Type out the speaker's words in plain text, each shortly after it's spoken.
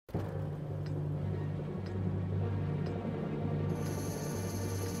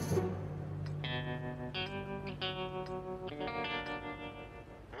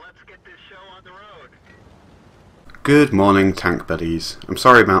Good morning, tank buddies. I'm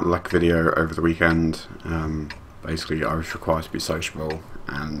sorry about the lack of video over the weekend. Basically, I was required to be sociable,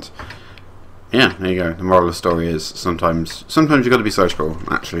 and yeah, there you go. The moral of the story is sometimes you've got to be sociable,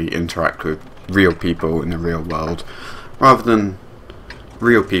 actually interact with real people in the real world, rather than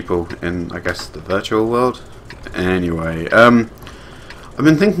real people in, I guess, the virtual world. Anyway, I've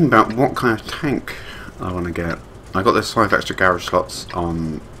been thinking about what kind of tank I want to get. I got those 5 extra garage slots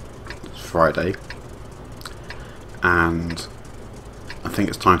on Friday, and I think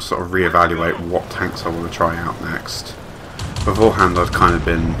it's time to sort of reevaluate what tanks I want to try out next. Beforehand, I've kind of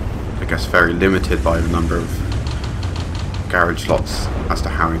been, I guess, very limited by the number of garage slots as to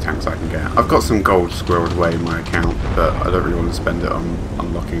how many tanks I can get. I've got some gold squirreled away in my account, but I don't really want to spend it on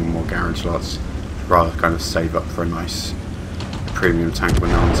unlocking more garage slots. I'd rather kind of save up for a nice premium tank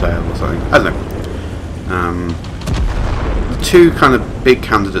when they're on sale or something. I don't know. The two kind of big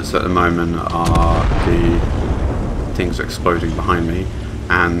candidates at the moment are the things exploding behind me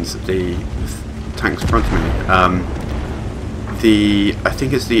and the tanks in front of me. I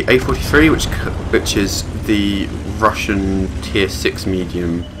think it's the A43, which is the Russian tier 6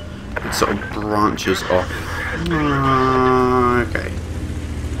 medium. It sort of branches off. Okay.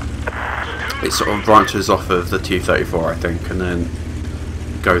 It sort of branches off of the T-34, I think, and then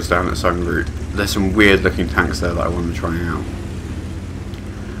goes down its own route. There's some weird looking tanks there that I want to try out.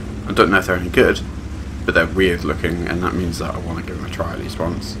 I don't know if they're any good, but they're weird looking, and that means that I want to give them a try at least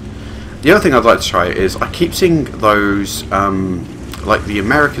once. The other thing I'd like to try is I keep seeing those like the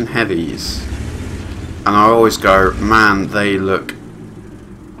American heavies, and I always go, man, they look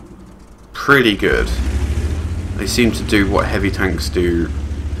pretty good. They seem to do what heavy tanks do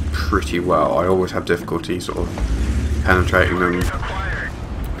pretty well. I always have difficulty sort of penetrating them.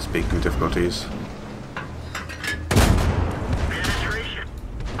 Speaking of difficulties,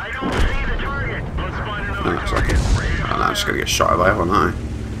 oh, looks like it. Oh, no, I'm just going to get shot by everyone, aren't I?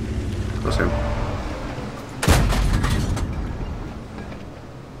 That's him.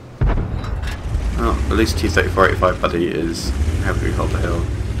 Well, at least T-34-85 buddy is heavily held the hill.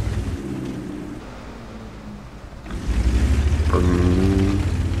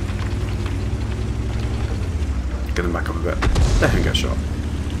 Get him back up a bit. Let him get shot.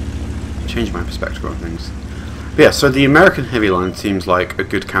 Change my perspective on things. But yeah, so the American heavy line seems like a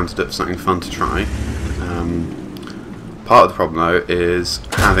good candidate for something fun to try. Part of the problem though is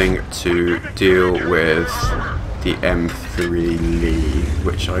having to deal with the M3 Lee,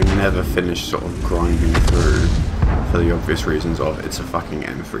 which I never finished sort of grinding through for the obvious reasons of it's a fucking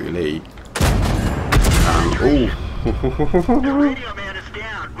M3 Lee.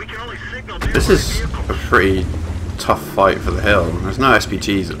 This is a pretty tough fight for the hill. There's no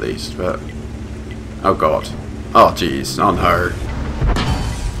SPGs at least, but oh god. Oh jeez. Oh no.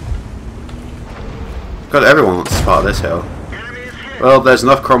 God, everyone wants to spot this hill. Well, there's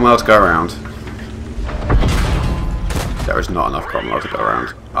enough Cromwell to go around. There is not enough Cromwell to go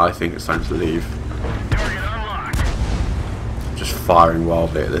around. I think it's time to leave. Just firing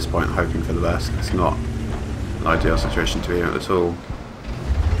wildly at this point, hoping for the best. It's not an ideal situation to be in at all.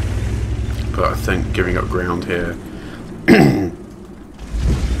 But I think giving up ground here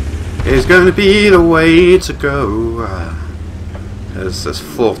is going to be the way to go. There's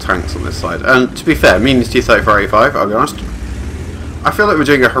 4 tanks on this side, and to be fair, me and this T-34-85, I'll be honest, I feel like we're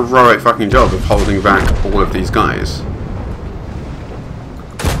doing a heroic fucking job of holding back all of these guys.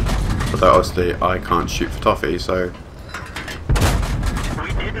 Although obviously I can't shoot for toffee, so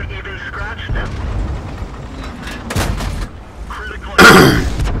we didn't even scratch them.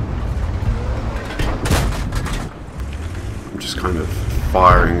 I'm just kind of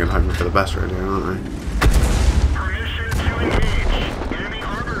firing and hoping for the best, really, aren't I? Permission to engage. Enemy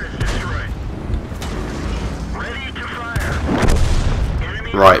armor is destroyed. Ready to fire.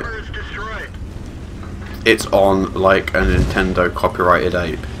 Enemy armor is destroyed. It's on like a Nintendo copyrighted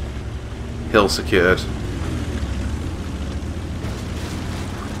ape. Hill secured.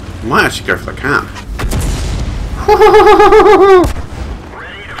 Might actually go for the cap.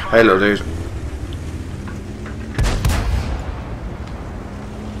 Hey little dude.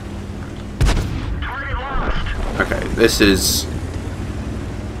 Okay, this is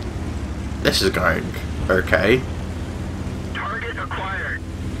going okay. Target acquired.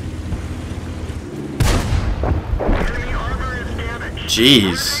 Enemy armor is damaged.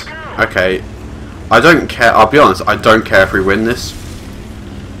 Jeez. Okay. I don't care. I'll be honest. I don't care if we win this.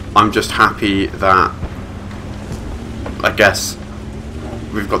 I'm just happy that I guess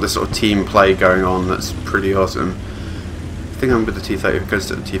we've got this sort of team play going on that's pretty awesome. I think I'm with the T-34 because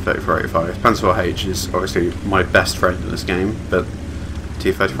the T-34-85. Panzer H is obviously my best friend in this game, but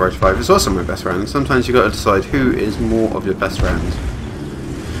T-34-85 is also my best round. Sometimes you've got to decide who is more of your best round.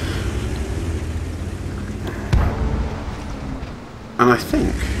 And I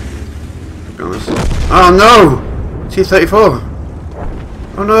think, to be honest... Oh no! T-34!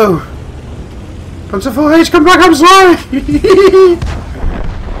 Oh no! Come to 4H, come back, I'm sorry!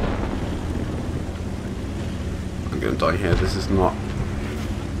 I'm gonna die here, this is not...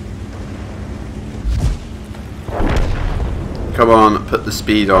 Come on, put the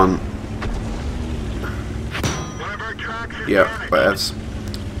speed on. Yep, whatevs.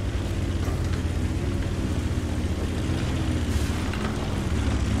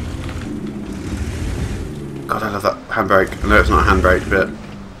 God, I love that handbrake. I know it's not a handbrake, but...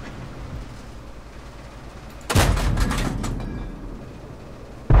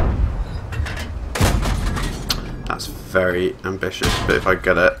 That's very ambitious, but if I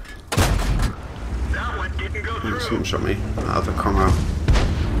get it... Someone shot me out of the Conrail.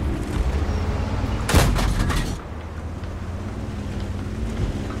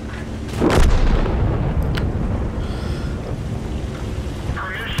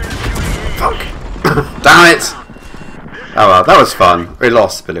 Fuck! Damn it! Oh well, that was fun. We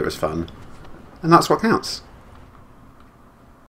lost, but it was fun. And that's what counts.